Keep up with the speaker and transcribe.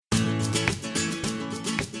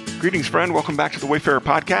Greetings, friend. Welcome back to the Wayfarer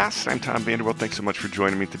Podcast. I'm Tom Vanderbilt. Thanks so much for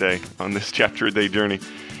joining me today on this chapter a day journey.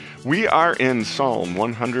 We are in Psalm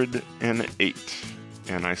 108,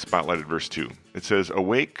 and I spotlighted verse 2. It says,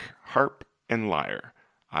 "Awake, harp and lyre,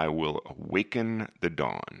 I will awaken the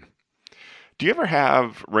dawn." Do you ever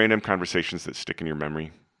have random conversations that stick in your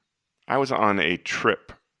memory? I was on a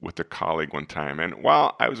trip with a colleague one time, and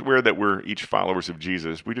while I was aware that we're each followers of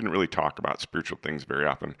Jesus, we didn't really talk about spiritual things very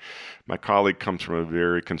often. My colleague comes from a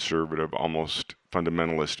very conservative, almost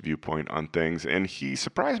fundamentalist viewpoint on things, and he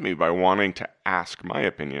surprised me by wanting to ask my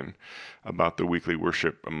opinion about the weekly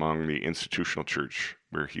worship among the institutional church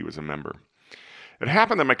where he was a member. It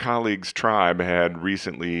happened that my colleague's tribe had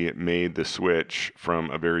recently made the switch from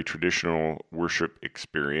a very traditional worship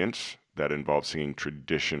experience that involved singing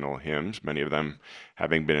traditional hymns, many of them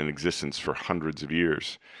having been in existence for hundreds of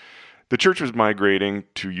years. The church was migrating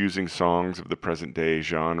to using songs of the present day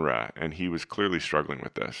genre, and he was clearly struggling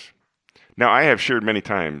with this. Now, I have shared many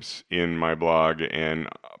times in my blog and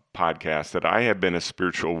podcast that I have been a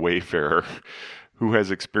spiritual wayfarer who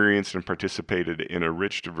has experienced and participated in a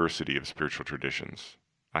rich diversity of spiritual traditions.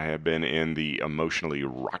 I have been in the emotionally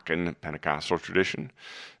rockin' Pentecostal tradition,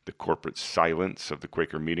 the corporate silence of the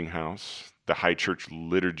Quaker Meeting House, the high church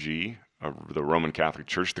liturgy of the Roman Catholic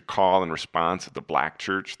Church, the call and response of the Black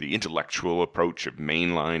Church, the intellectual approach of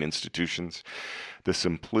mainline institutions, the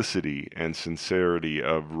simplicity and sincerity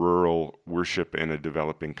of rural worship in a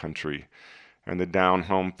developing country, and the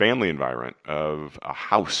down-home family environment of a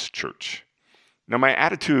house church. Now, my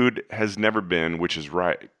attitude has never been which is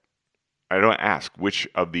right. I don't ask which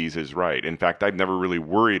of these is right. In fact, I've never really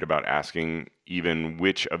worried about asking even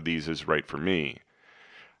which of these is right for me.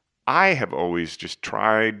 I have always just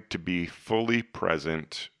tried to be fully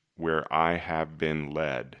present where I have been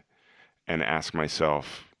led and ask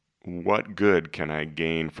myself, what good can I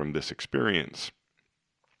gain from this experience?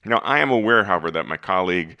 Now, I am aware, however, that my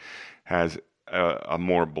colleague has a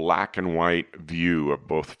more black and white view of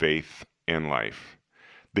both faith and life.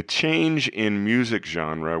 The change in music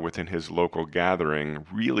genre within his local gathering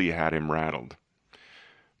really had him rattled.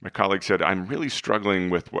 My colleague said, "I'm really struggling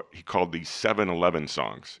with what he called the 7-11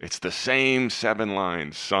 songs. It's the same 7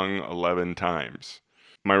 lines sung 11 times."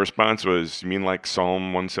 My response was, "You mean like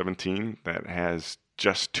Psalm 117 that has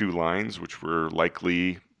just 2 lines, which were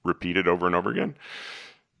likely repeated over and over again?"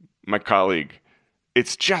 My colleague,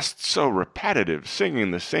 "It's just so repetitive,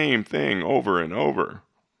 singing the same thing over and over."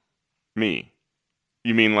 Me,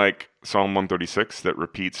 "You mean like Psalm 136 that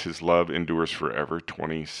repeats his love endures forever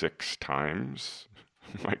 26 times?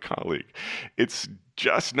 My colleague, "It's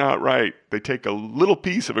just not right. They take a little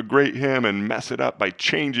piece of a great hymn and mess it up by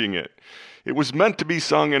changing it. It was meant to be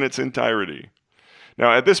sung in its entirety."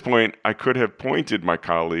 Now, at this point, I could have pointed my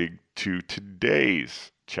colleague to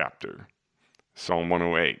today's chapter, Psalm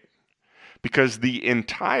 108, because the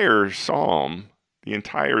entire psalm, the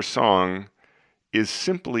entire song, is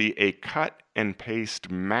simply a cut and paste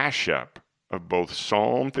mashup of both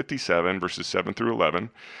Psalm 57, verses 7 through 11,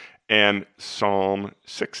 and Psalm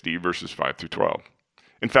 60, verses 5 through 12.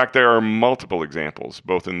 In fact, there are multiple examples,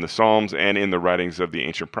 both in the Psalms and in the writings of the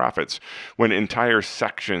ancient prophets, when entire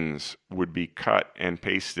sections would be cut and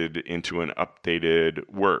pasted into an updated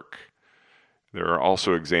work. There are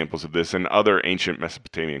also examples of this in other ancient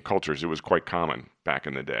Mesopotamian cultures. It was quite common back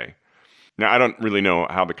in the day. Now, I don't really know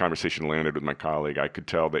how the conversation landed with my colleague. I could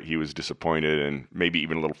tell that he was disappointed and maybe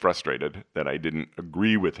even a little frustrated that I didn't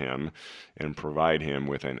agree with him and provide him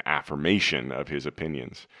with an affirmation of his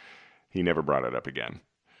opinions. He never brought it up again.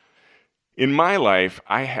 In my life,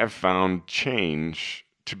 I have found change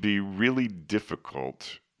to be really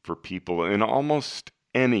difficult for people in almost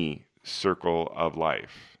any circle of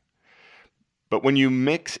life. But when you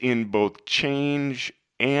mix in both change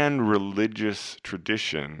and religious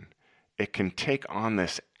tradition, it can take on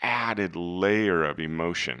this added layer of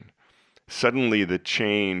emotion. Suddenly, the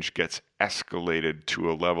change gets escalated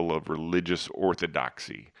to a level of religious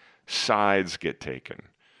orthodoxy. Sides get taken.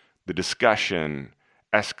 The discussion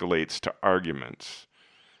escalates to arguments.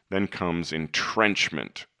 Then comes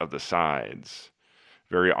entrenchment of the sides.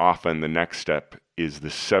 Very often, the next step is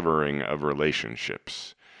the severing of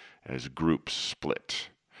relationships as groups split.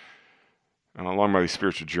 And along my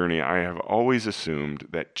spiritual journey, I have always assumed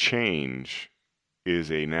that change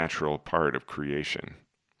is a natural part of creation.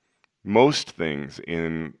 Most things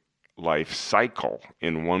in life cycle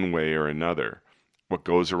in one way or another. What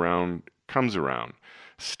goes around comes around.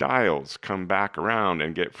 Styles come back around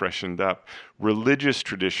and get freshened up. Religious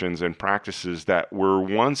traditions and practices that were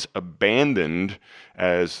once abandoned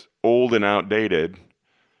as old and outdated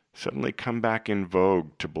suddenly come back in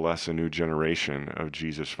vogue to bless a new generation of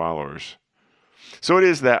Jesus followers. So it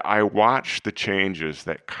is that I watch the changes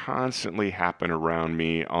that constantly happen around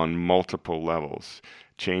me on multiple levels.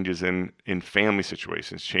 Changes in family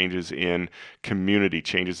situations, changes in community,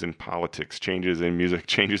 changes in politics, changes in music,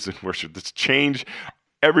 changes in worship. There's change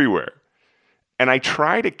everywhere. And I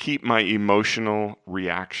try to keep my emotional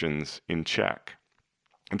reactions in check.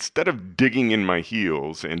 Instead of digging in my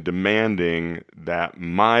heels and demanding that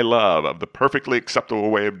my love of the perfectly acceptable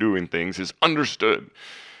way of doing things is understood,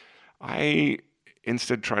 I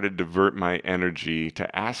instead try to divert my energy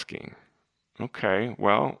to asking, okay,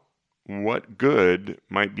 well, what good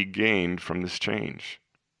might be gained from this change?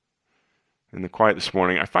 In the quiet this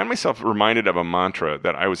morning, I find myself reminded of a mantra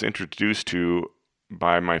that I was introduced to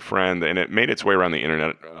by my friend, and it made its way around the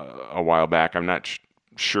internet a while back. I'm not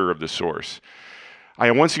sure of the source. I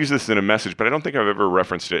once used this in a message, but I don't think I've ever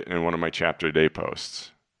referenced it in one of my chapter a day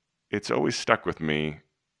posts. It's always stuck with me,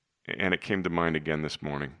 and it came to mind again this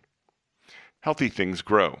morning. Healthy things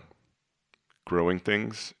grow. Growing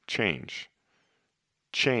things change.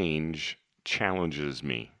 Change challenges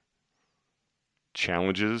me.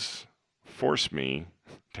 Challenges force me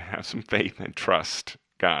to have some faith and trust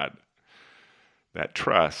God. That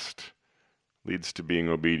trust leads to being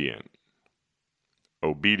obedient.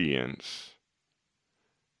 Obedience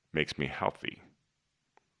makes me healthy.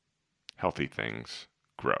 Healthy things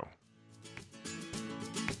grow.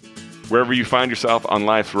 Wherever you find yourself on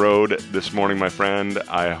life's road this morning, my friend,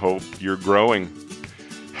 I hope you're growing.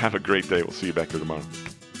 Have a great day. We'll see you back here tomorrow.